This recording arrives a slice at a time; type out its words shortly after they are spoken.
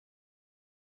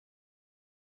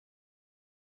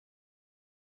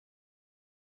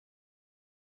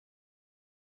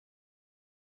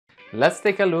let's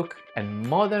take a look at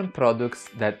modern products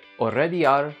that already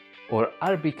are or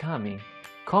are becoming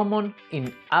common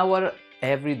in our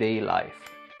everyday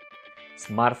life.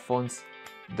 Smartphones,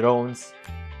 drones,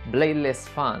 bladeless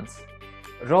fans,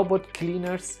 robot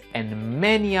cleaners, and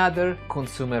many other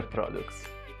consumer products.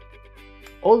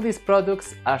 All these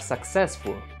products are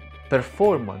successful,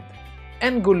 performant,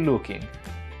 and good looking.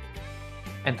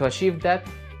 And to achieve that,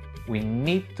 we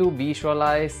need to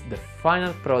visualize the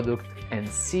final product and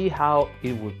see how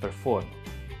it will perform.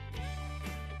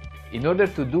 In order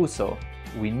to do so,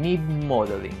 we need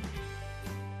modeling.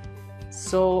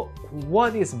 So,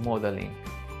 what is modeling?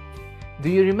 Do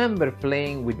you remember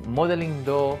playing with modeling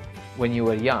dough when you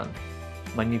were young,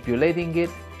 manipulating it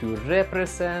to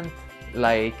represent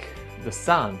like the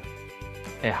sun,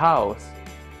 a house,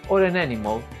 or an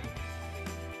animal?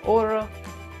 Or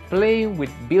playing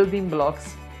with building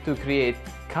blocks to create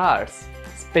cars,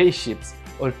 spaceships,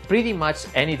 or pretty much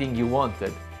anything you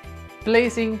wanted,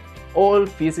 placing all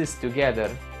pieces together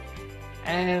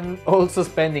and also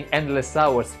spending endless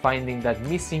hours finding that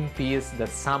missing piece that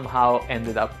somehow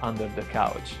ended up under the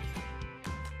couch.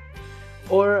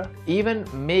 Or even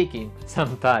making,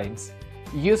 sometimes,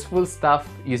 useful stuff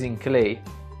using clay.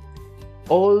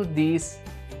 All these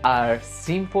are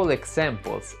simple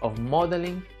examples of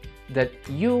modeling that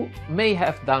you may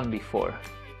have done before.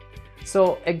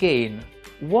 So again,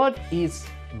 what is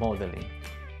modeling?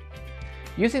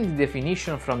 Using the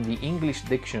definition from the English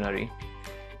dictionary,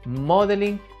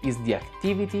 modeling is the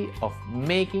activity of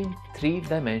making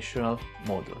three-dimensional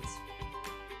models.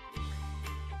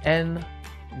 And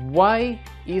why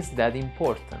is that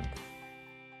important?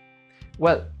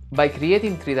 Well, by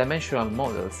creating three-dimensional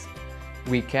models,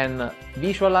 we can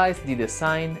visualize the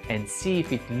design and see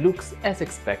if it looks as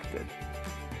expected.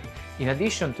 In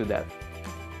addition to that,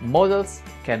 models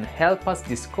can help us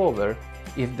discover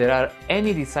if there are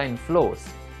any design flaws,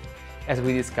 as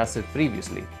we discussed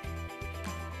previously.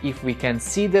 If we can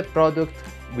see the product,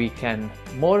 we can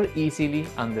more easily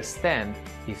understand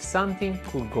if something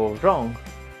could go wrong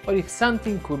or if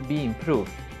something could be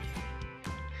improved.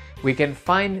 We can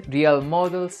find real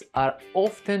models are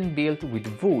often built with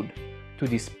wood to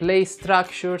display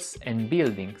structures and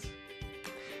buildings.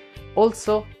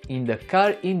 Also, in the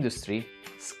car industry,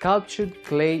 sculptured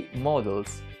clay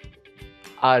models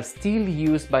are still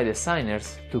used by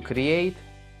designers to create,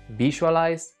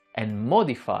 visualize, and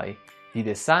modify the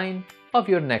design of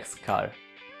your next car.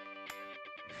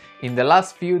 In the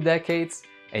last few decades,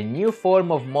 a new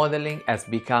form of modeling has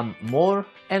become more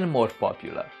and more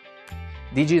popular: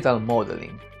 digital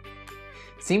modeling.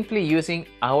 Simply using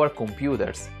our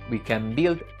computers, we can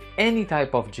build any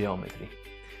type of geometry,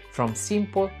 from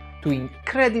simple to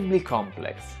incredibly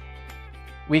complex.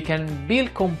 We can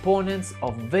build components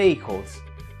of vehicles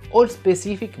or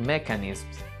specific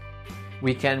mechanisms.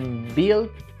 We can build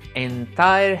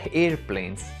entire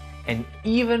airplanes and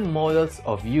even models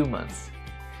of humans,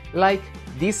 like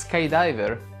this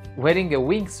skydiver wearing a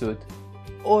wingsuit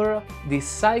or this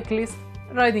cyclist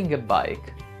riding a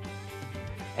bike.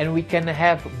 And we can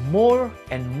have more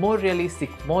and more realistic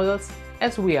models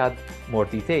as we add more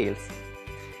details,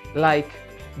 like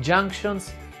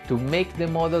junctions to make the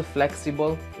model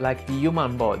flexible like the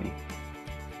human body,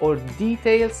 or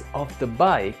details of the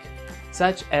bike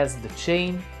such as the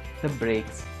chain, the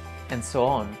brakes, and so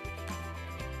on.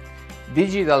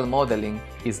 Digital modeling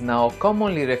is now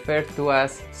commonly referred to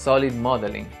as solid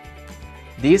modeling.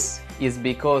 This is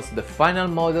because the final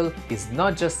model is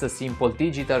not just a simple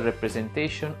digital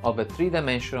representation of a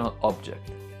three-dimensional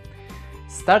object.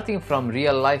 Starting from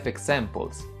real-life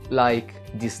examples, like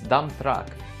this dump truck,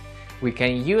 we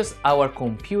can use our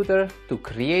computer to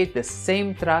create the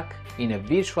same truck in a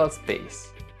virtual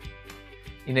space.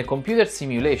 In a computer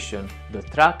simulation, the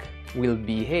truck will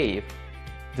behave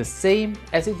the same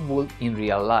as it would in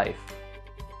real life.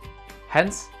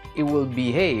 Hence, it will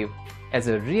behave as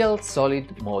a real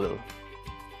solid model.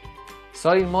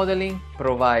 Solid modeling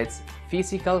provides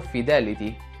physical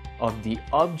fidelity of the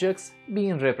objects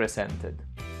being represented.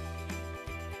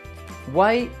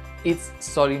 Why is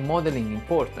solid modeling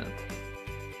important?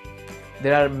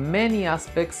 There are many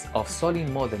aspects of solid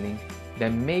modeling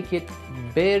that make it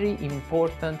very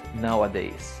important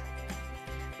nowadays.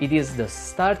 It is the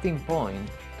starting point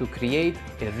to create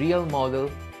a real model,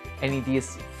 and it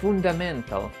is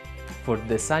fundamental for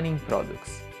designing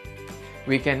products.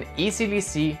 We can easily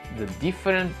see the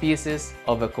different pieces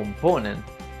of a component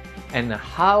and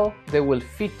how they will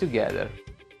fit together.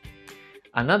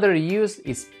 Another use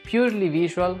is purely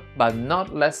visual, but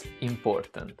not less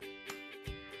important.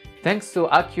 Thanks to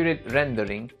accurate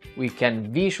rendering, we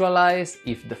can visualize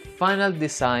if the final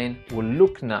design will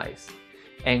look nice,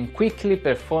 and quickly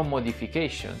perform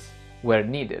modifications where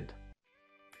needed.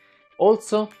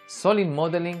 Also, solid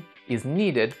modeling is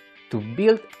needed to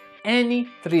build any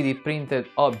 3D printed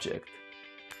object,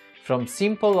 from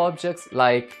simple objects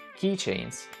like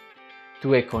keychains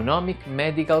to economic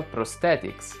medical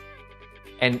prosthetics,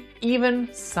 and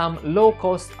even some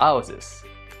low-cost houses.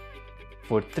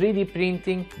 For 3D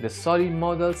printing, the solid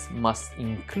models must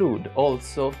include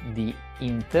also the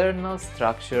internal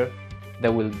structure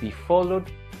that will be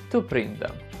followed to print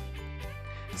them.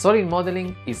 Solid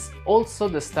modeling is also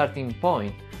the starting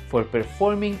point for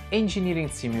performing engineering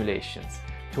simulations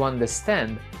to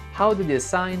understand how the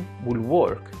design will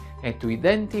work and to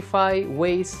identify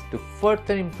ways to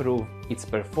further improve its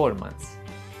performance.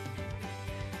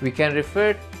 We can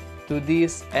refer to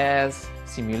this as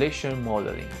simulation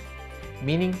modeling,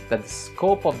 meaning that the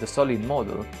scope of the solid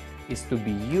model is to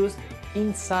be used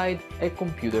inside a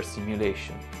computer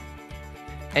simulation.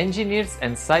 Engineers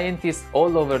and scientists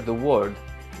all over the world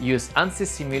use Ansys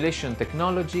simulation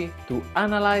technology to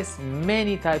analyze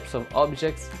many types of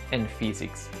objects and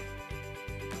physics.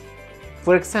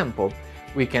 For example,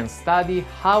 we can study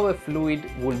how a fluid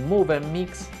will move and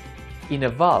mix in a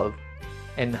valve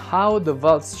and how the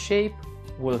valve's shape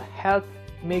will help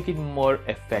make it more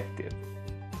effective.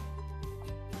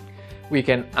 We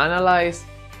can analyze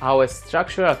how a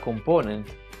structural component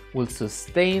will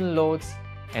sustain loads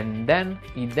and then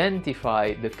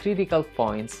identify the critical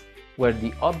points where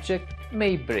the object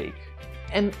may break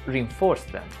and reinforce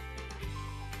them.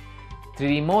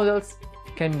 3D models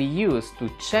can be used to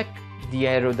check the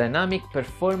aerodynamic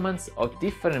performance of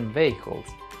different vehicles,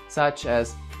 such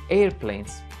as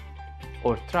airplanes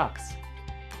or trucks.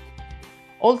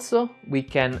 Also, we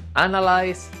can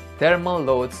analyze thermal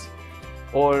loads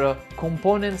or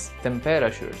components'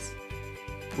 temperatures.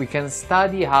 We can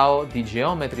study how the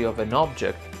geometry of an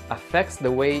object affects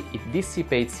the way it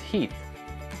dissipates heat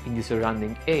in the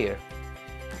surrounding air,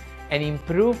 and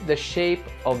improve the shape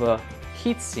of a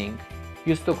heatsink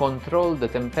used to control the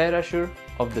temperature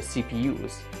of the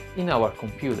CPUs in our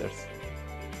computers.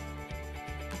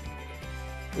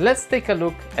 Let's take a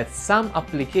look at some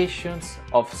applications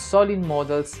of solid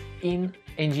models in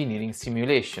engineering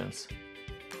simulations.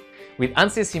 With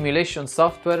Ansys simulation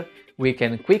software, we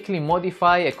can quickly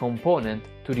modify a component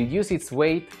to reduce its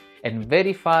weight and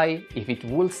verify if it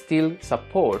will still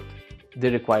support the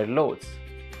required loads.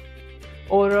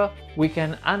 Or we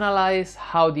can analyze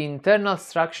how the internal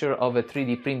structure of a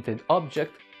 3D printed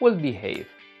object will behave.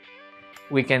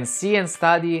 We can see and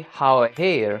study how a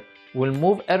hair will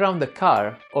move around the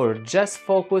car or just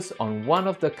focus on one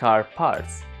of the car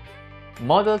parts.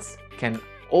 Models can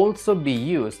also be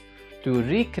used to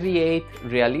recreate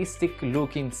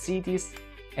realistic-looking cities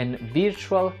and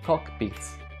virtual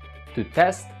cockpits to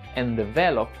test and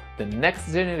develop the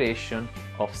next generation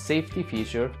of safety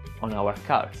features on our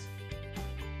cars.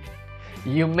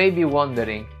 You may be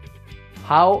wondering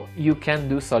how you can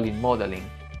do solid modeling.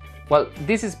 Well,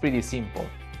 this is pretty simple.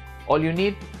 All you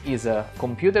need is a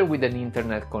computer with an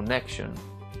internet connection,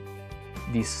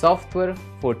 the software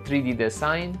for 3D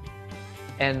design,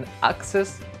 and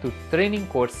access to training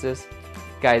courses,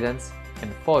 guidance,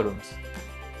 and forums.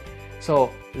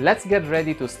 So let's get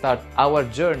ready to start our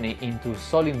journey into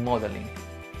solid modeling.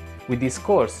 With this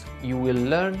course, you will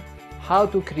learn how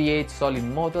to create solid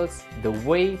models the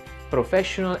way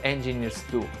professional engineers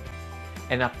do,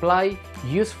 and apply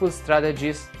useful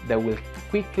strategies that will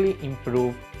quickly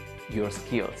improve your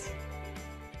skills.